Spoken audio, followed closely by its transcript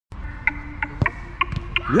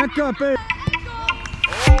Lekker, Pik!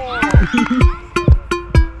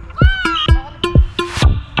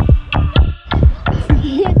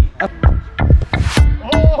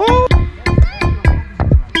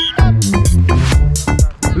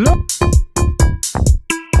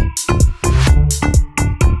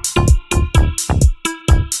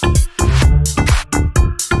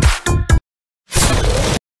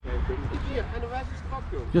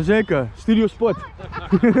 Jazeker, Studio Sport.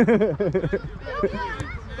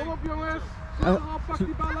 Kom op jongens, pak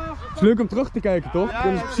die ballen. Het is leuk om terug te kijken toch? Dan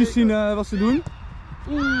kunnen ze precies zien wat ze doen.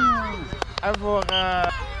 En voor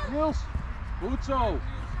Niels, goed zo.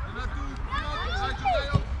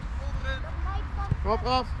 Kom op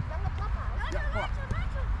af. Ja, kom.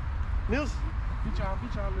 Niels, fiets aan,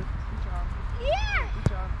 Luc. Fiets aan.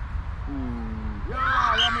 Fiets aan.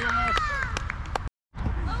 Ja, jammer jongens.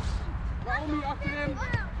 Naomi achterin.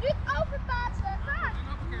 Luc overpassen.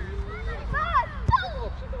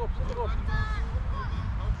 Zit erop.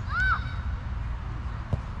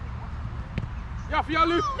 Ja, via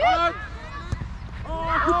Luc. Uit.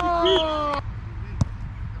 Oh.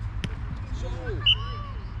 Zo.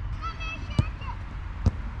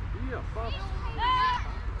 Hier, pas.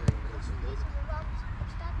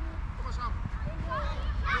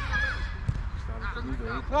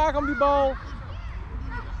 Graag om die bal.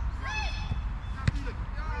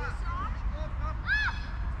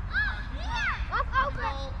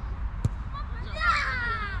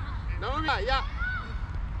 Nou, ja.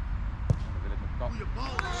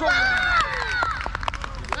 Zo.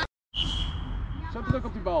 Zet druk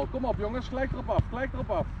op die bal. Kom op jongens, gelijk erop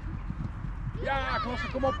af. Ja,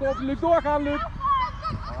 klasse, kom op. Luc, doorgaan, Luc. Luc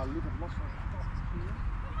heeft last van.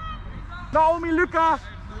 Naomi, Luca.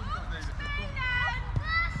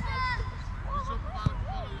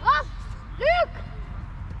 Luc!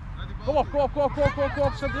 Kom op.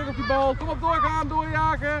 Zet druk op die bal. Kom op,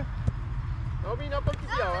 doorjagen. Naomi, nou komt hij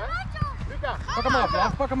bij jou, hè? Luca.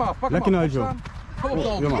 Pak hem af. Lekker nou, Joe. Kom op,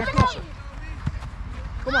 Naomi. Ja, klasse.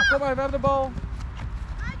 Kom maar, we hebben de bal.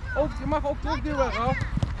 Je mag ook terugduwen, Raf.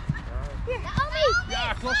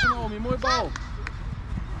 Ja, klasse Naomi, mooie bal.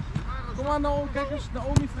 Kom maar Naomi, kijk eens,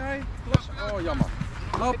 Naomi vrij. Klasse. Oh, jammer.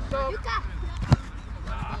 Loop. Ja,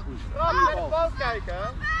 goed. Naar de bal kijken, hè.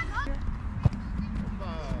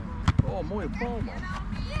 Oh, mooie bal, man.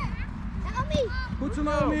 Goed zo,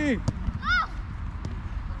 Naomi.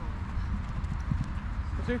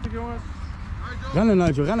 Voorzichtig, jongens. Rennen,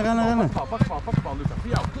 Nigel, rennen. Pak de bal, Luca. Voor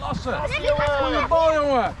jou, klasse. Goeie bal,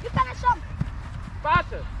 jongen.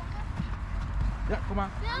 Pasen. Ja, kom maar.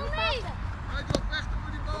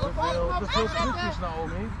 Te veel trucjes,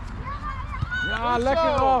 Naomi. Ja, lekker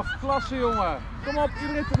af. Klasse, jongen. Kom op,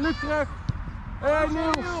 iedereen tot Luc terug. Hé,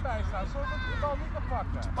 Niels. Bijstaan, zodat je de bal niet kan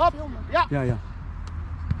pakken. Hop. Ja. Ja.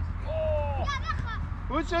 Oh.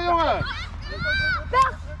 Goed zo, jongen.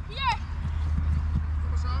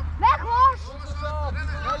 Weg, Horst!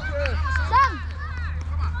 Sam!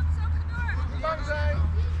 Lang zijn.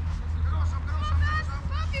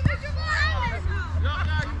 Ja,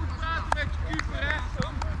 je moet praten met je keeper, hè.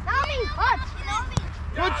 Naomi, hard!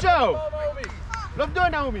 Goed zo! Loop door,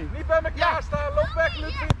 Naomi. Niet bij elkaar staan, loop weg,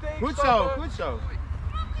 Luc, voor je tegenstander. Goed zo.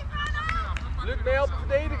 Luc, mee helpen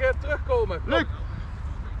verdedigen, terugkomen. Luc!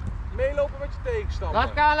 Meelopen met je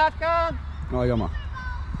tegenstander. Laat gaan! Oh, jammer.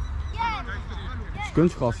 Het is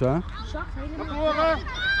kunstgras, hè? Naar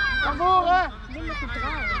voren!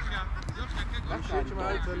 Zet je maar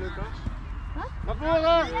uit, Lucas. Naar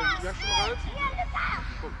voren! Jasje maar uit.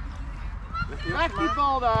 Leg die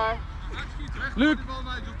bal daar.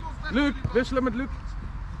 Luc, wisselen met Luc.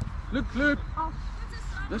 Luc.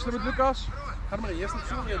 Wisselen met Lucas. Ga er maar in, je staat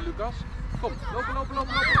zo in, Lucas. Kom, lopen.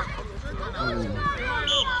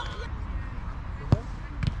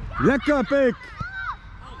 Lekker, Pik!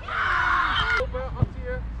 Lopen, achter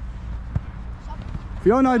je. Voor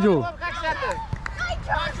jou, Nigel. Rechts zetten.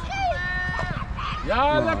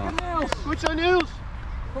 Ja, lekker Niels. Goed zo, Niels.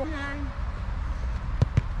 Kom hierheen.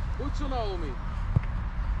 Goed zo, Naomi.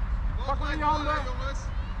 Pak maar in je handen.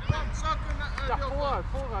 Ja, vooruit.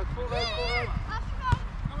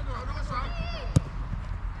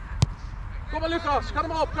 Kom maar, Lucas. Ga er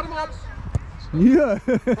maar op. Ja.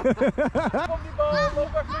 Kom die bal,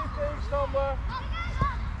 loop weg voor je tegenstander.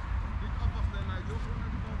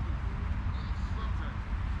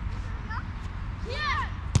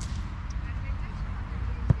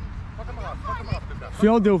 Pak hem maar af, Lucas. Voor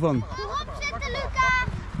jou deel van. Erop zitten, Luca!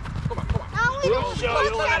 Kom maar. Goed zo,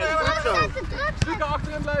 jongen! Luca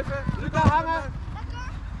achterin blijven. Luca hangen.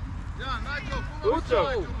 Ja, Nigel, Goed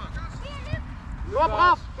zo. Kom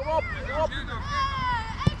op.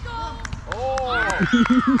 Oh.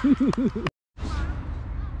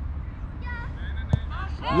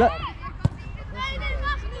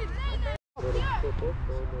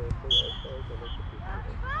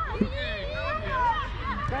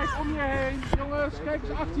 Kijk om je heen, jongens. Kijk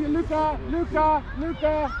eens achter je, Luca. Luca.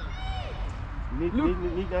 Niet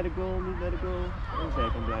naar de goal, niet naar de goal. En zij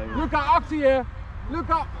kan blijven. Luca, achter je.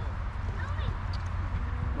 Luca.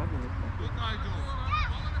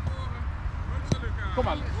 Kom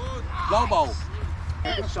maar. Blauwbal.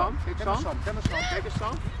 Kijk eens Sam. Kijk eens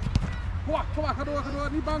Sam. Kom maar, ga door.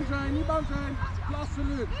 Niet bang zijn. Klasse,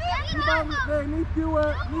 Luc. Niet bang, nee, niet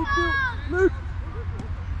duwen. Luc.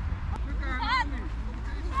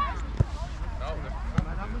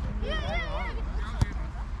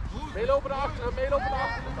 Meelopen naar achteren.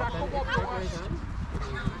 Ja, kom op, jongens.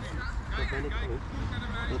 Dat ben ik ook.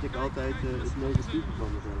 Dat ik altijd het negatieve van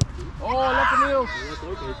mezelf doe. Oh, lekker Niels. Je hebt er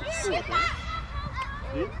ook even gescoord, hè?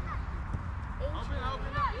 Dit?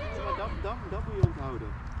 Ja, dat moet je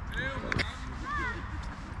onthouden.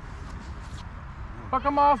 Pak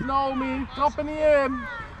hem af, Naomi. Trap er niet in.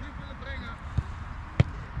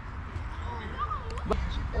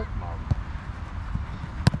 Op, man.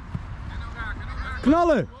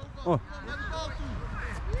 Knallen! Oh.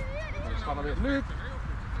 Dus gaan we weer. Luc.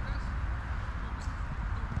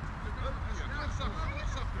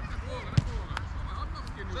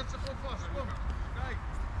 Zet ze gewoon vast, kom. Kijk.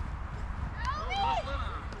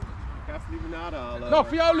 Ik ga even die benade halen. Nog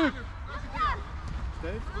voor jou, Luc.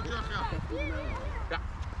 Steve? Goed Jasja. Ja.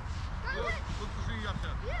 Goed gezien Jasja.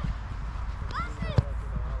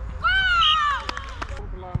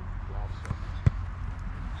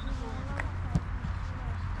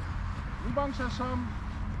 Niet bang zijn, Sam.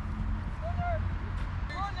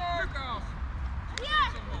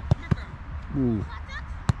 Oeh.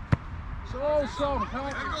 Zo, Sam. Ga.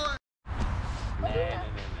 Nee.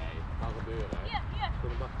 Kan gebeuren, hè.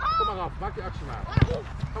 Kom maar af, maak die actie maar.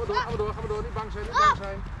 Gaan we door. Niet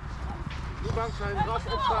bang zijn. Ras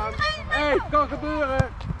opstaan. Hé, kan gebeuren.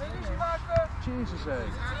 Jezus, hé.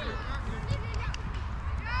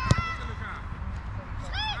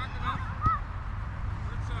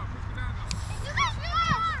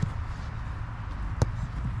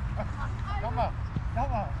 Jammer.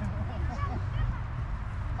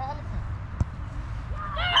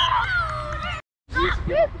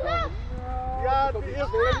 Ja, de eerste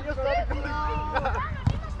had ik geluk.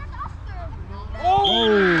 Oh!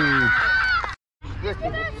 Trek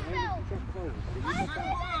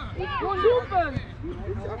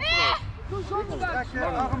je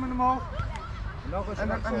armen omhoog. En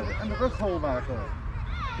de rughol maken.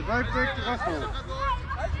 De buikdruk, de rughol. Ja,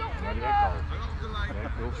 die heeft al.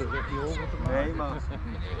 Je hoeft er echt niet over te maken. Nee, maar.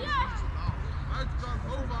 Buitenkant,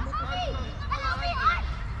 bovenaf, buitenkant.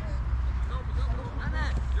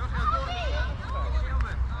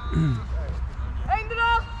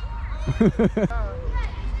 Eendracht!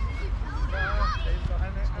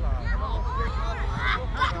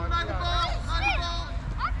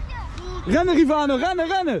 Rennen, Rivano,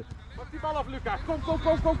 rennen! Pak die bal af, Luca.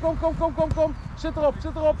 Kom. Zit erop.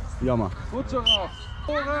 Jammer. Goed zo, Raf.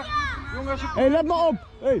 Voren. Jongens, Hé, let maar op!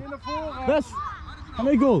 Hé, naar voren. Wes! Ga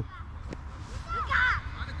mee goal!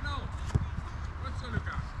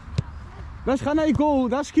 Wes, ga naar je goal,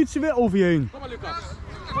 daar schiet ze weer over je heen. Kom maar, Lucas.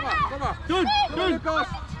 Kom maar. Doen, Lucas.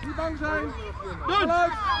 Niet bang zijn. Doen.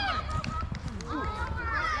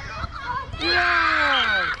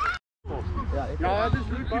 Ja, het is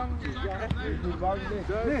niet bang.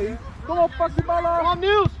 Nee. Kom op, pak die bal af. Kom op,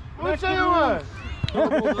 Niels. Goed zo, jongen.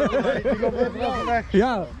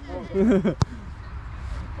 Ja!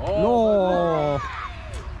 No!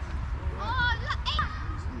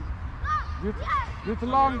 Duurt te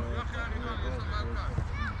lang.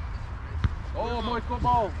 Oh, mooi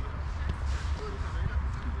kopbal.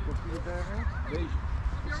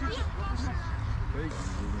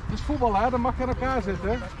 Het is voetbal, hè? Dan mag je aan elkaar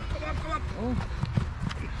zitten. Oh.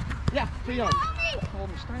 Ja, voor jou. Gewoon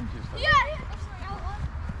een steintje is dat.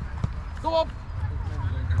 Kom op.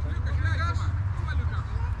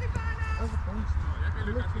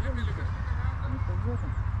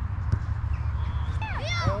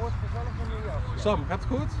 Sam, gaat het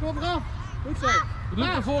goed? Kom eraf. Goed zo. Luc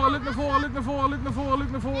naar voren.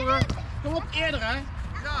 Kom op, eerder hè.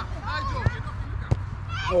 Ja, uit joh.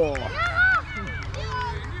 Oh.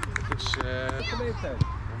 Het is leeftijd.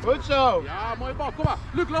 Goed zo! Ja, mooie bal. Kom maar.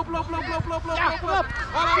 Luc, loop. Ja, kom op.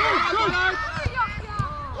 Uit.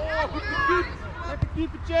 Oh, goed gekiept. Lekker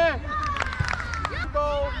keepertje.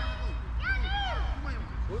 Bal.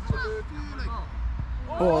 Goed zo, Luc.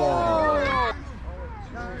 Oh.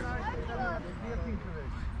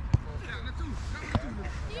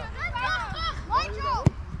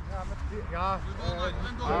 Ja,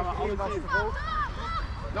 maar alles was te hoog.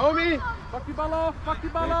 Naomi, pak die bal af, pak die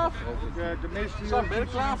bal af. De meeste Sam, ben je er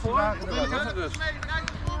klaar voor? vandaag Ben ik even rust.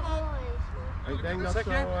 Ik denk dat Zeg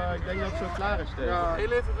je? het zo klaar is tegen. Ja,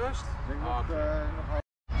 heel even rust. Ik denk dat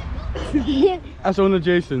En zo naar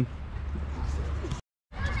Jason.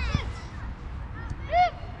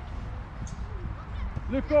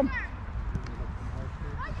 Luc, kom.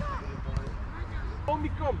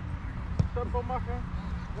 Naomi, kom. Stap van Maggen.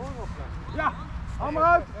 Ja, haal maar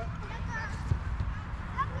uit.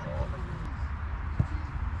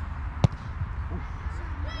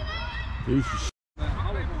 Jezus.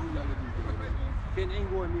 Geen één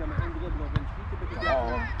gooi meer met één dribbel of één schieten. Ja.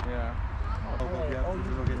 Ja.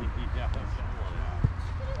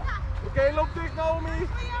 Oké, loop dicht Naomi.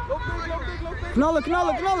 Loop dicht, loop dicht, loop dicht. Knallen,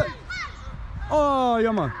 knallen, knallen! Oh,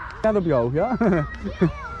 jammer. Net op jou, ja?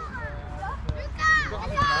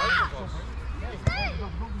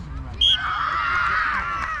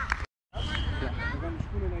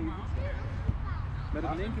 Met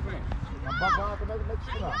het linker van een bakwater met de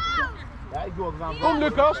schoenen. Ja, ik doe het aan. Kom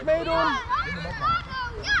Lucas, meedoen.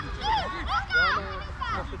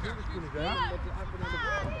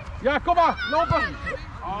 Ja, kom maar, lopen.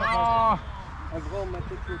 Ah. En vooral met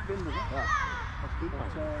dit soort kinderen. Ja.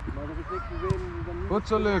 Maar dat is niks vervelend dan niet. Goed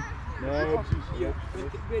zo, Luc. Nee, precies. Ja,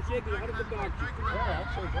 ik weet zeker, je had het een taakje.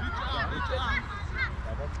 Ja, zeker. Ja,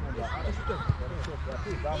 dat is gewoon daar. Dat is het. Dat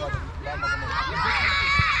is het. Daar mag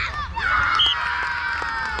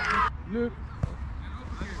Luc.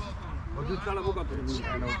 Maar doet zelf ook altijd doen.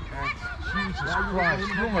 En ook echt. Jezus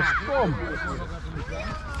Christus, jongens, kom.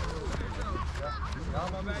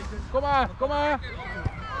 Kom maar, kom maar.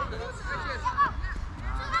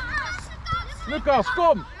 Lucas,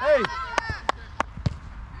 kom. Hey.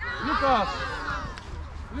 Lucas.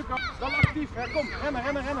 Lucas, dan actief. Ja, kom, rennen,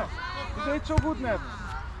 rennen, rennen. Je deed zo goed net.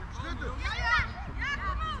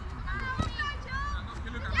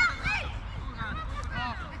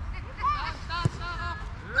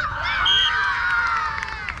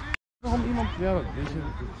 Waarom iemand? Ja, deze.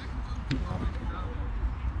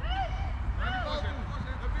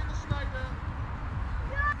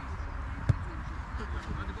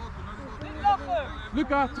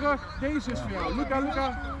 Luca, terug. Deze is voor jou. Luca,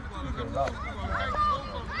 Luca.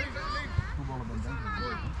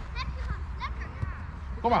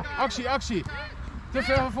 Kom maar, actie, actie. Te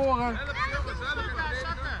ver van voren.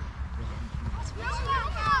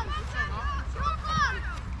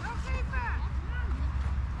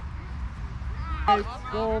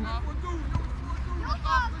 Kom.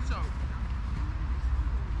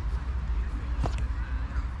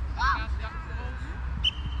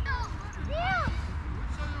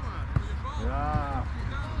 Ja.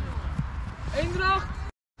 Eendracht.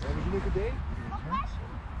 Hebben jullie een idee?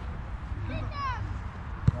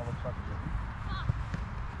 Nou, wat zak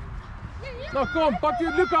je? Nou kom, pak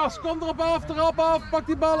die Lucas, kom erop af, pak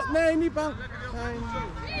die bal. Nee, niet bal. Nee.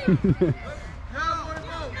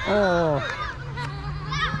 Oh.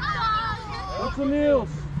 Wat voor Niels?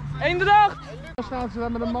 Eendracht. Dan staan ze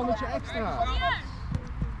daar met een mannetje extra.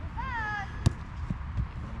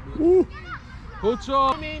 Goed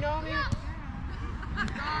zo.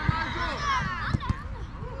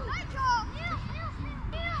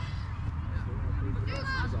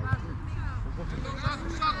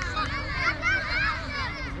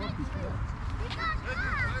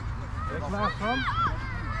 Klaar van?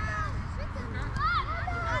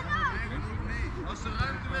 Als de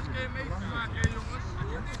ruimtewedstrijd mee te maken, hè, jongens.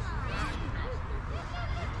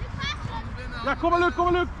 Ja, kom maar Luc,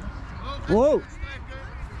 kom maar Luc. Wow.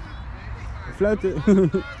 Fluiten.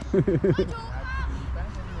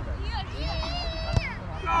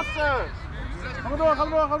 Klasse. Ga maar door, ga maar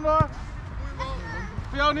door, ga maar door.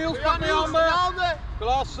 Voor jou Niels, pak met je handen.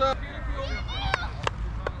 Klasse.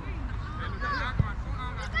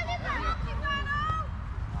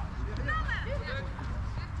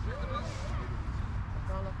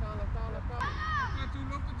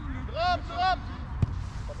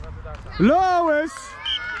 Lois!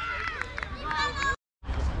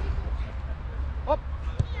 Hop.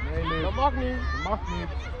 Nee, Luc. Dat mag niet. Dat mag niet.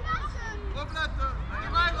 Opletten.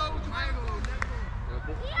 Mij rood, mij rood.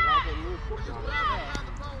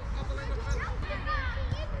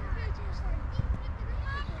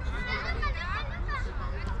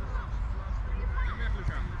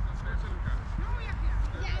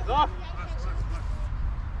 Raf.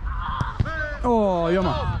 Oh,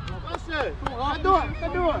 jammer. Klasse. Ga door, ga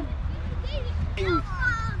door.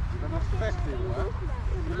 Dat was vechten, jongen.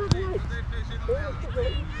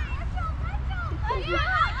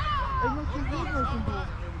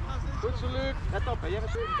 Goed zo Luc. Let op, hè. Jij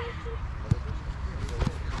bent...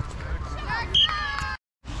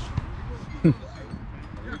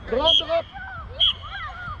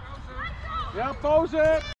 Ja,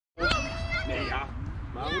 pauze! Nee, ja.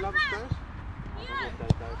 Maar hoe laat is het thuis?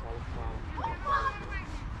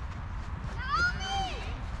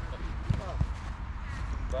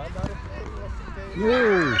 Tijd thuis, 11:30.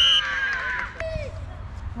 Wow.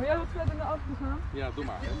 Maar jij wat verder naar achter gaan? Ja, doe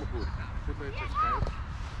maar. Helemaal goed. Super even schijf.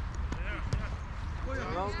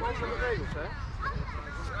 Wel een kans aan de regels, hè?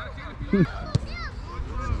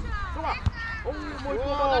 Kom maar! Oh, mooi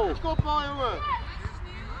kopbal! Lekker kopbal, jongen!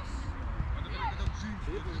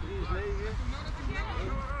 4 plus 3 is 9.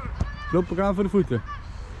 Loop elkaar voor de voeten.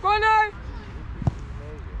 Corner!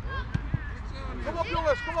 Kom op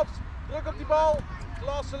jongens, kom op! Druk op die bal!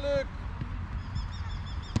 Klasse, Luc!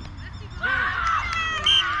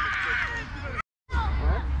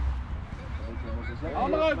 Haal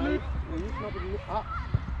eruit, Luc! Hier snap ik niet. Ah.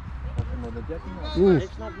 Oeh. Ik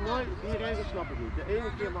snap nooit, die regels snap ik niet. De ene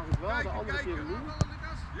keer mag het wel, de andere keer niet.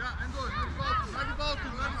 Ja, en door. Naar die bal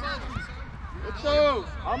toe. Naar die bal toe. Goed zo!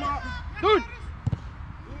 Allemaal doen!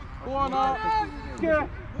 Corner! Keer!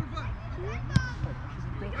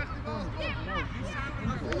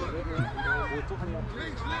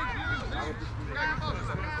 Links. Kijk hem af.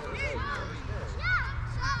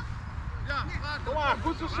 Ja, Kom maar,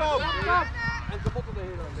 goed zo Sam! En de botten de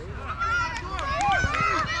hele mee.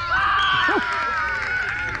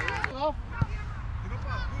 Af!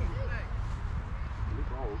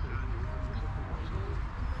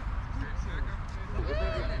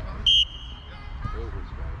 Heel goed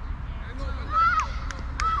spijt.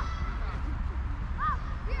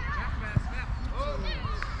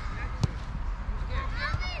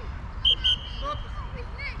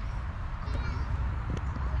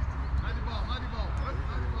 Naar die bal.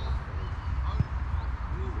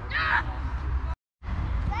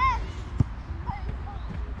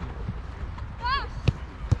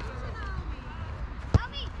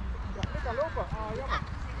 Ik kan lopen. Ah, jammer.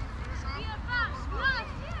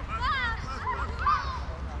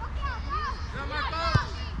 Ja, maar pas.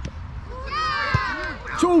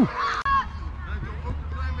 Zo! Ook een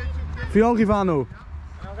klein beetje op Voor jou, Rivano.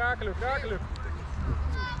 Nou, raken Luc.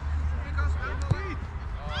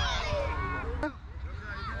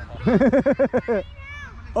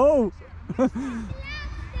 Oh!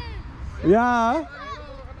 Ja! Een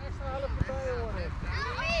extra helft erbij hoor.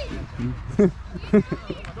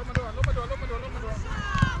 Loop maar door.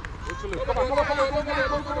 Goed zo Luc. Kom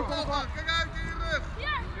maar. Kijk uit in je rug.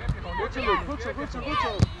 Goed zo Luc.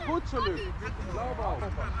 Goed zo Luc. Blauwe bal.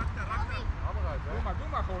 Haal maar uit. Doe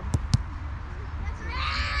maar gewoon.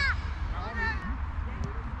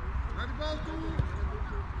 Naar die bal toe.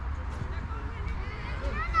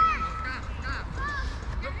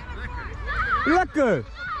 Lekker!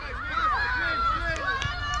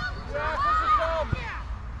 Ja, goed zo Sam.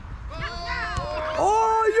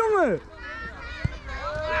 Oh, jongen!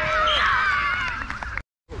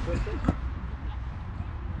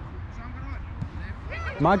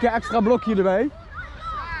 Maak je extra blokje erbij?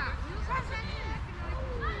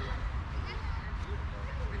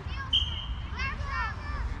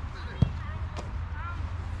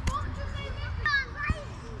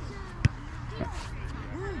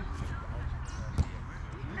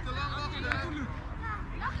 Niet te lang wachten, hè.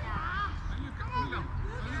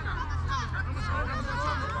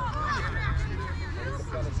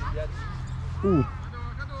 Oeh.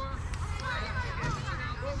 Ga door.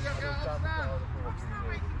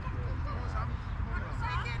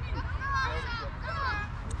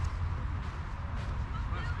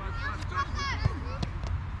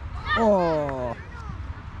 Oh.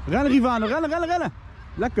 Rennen, Rivano, rennen.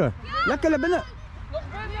 Lekker naar binnen. Nog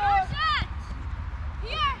binnen!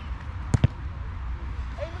 Hier!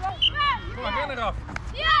 Kom maar, ren eraf.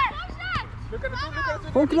 Hier! Luc aan de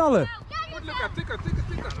toe. Gewoon knallen. Goed Luc, tikken.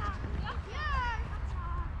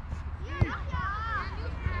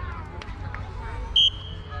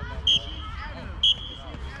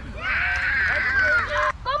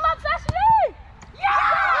 Kom op, Wesley! Ja!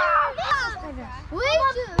 Hoe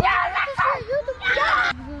heet je? Ja, lekker! YouTube.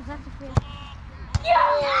 Ja! Ja!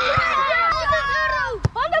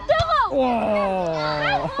 100 euro!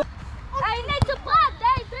 Oh. Hij net zo praat,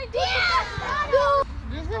 hij drinkt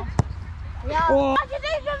ja, Oh. als je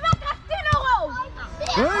deze wedstrijd 10 euro!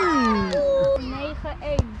 Hey.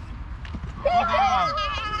 9-1.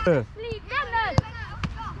 Vliegen!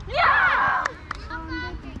 Ja!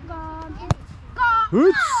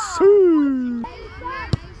 Hoetsie.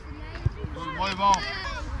 Mooie bal.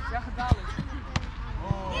 Ja, gedaan.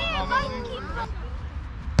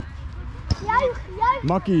 Juich!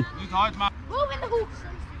 Makkie. Niet hard, maar. Boven in de hoek!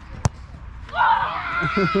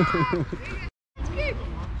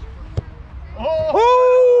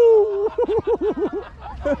 Oh.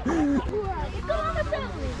 Je kan het wel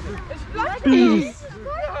niet. Is het vlak? Peace.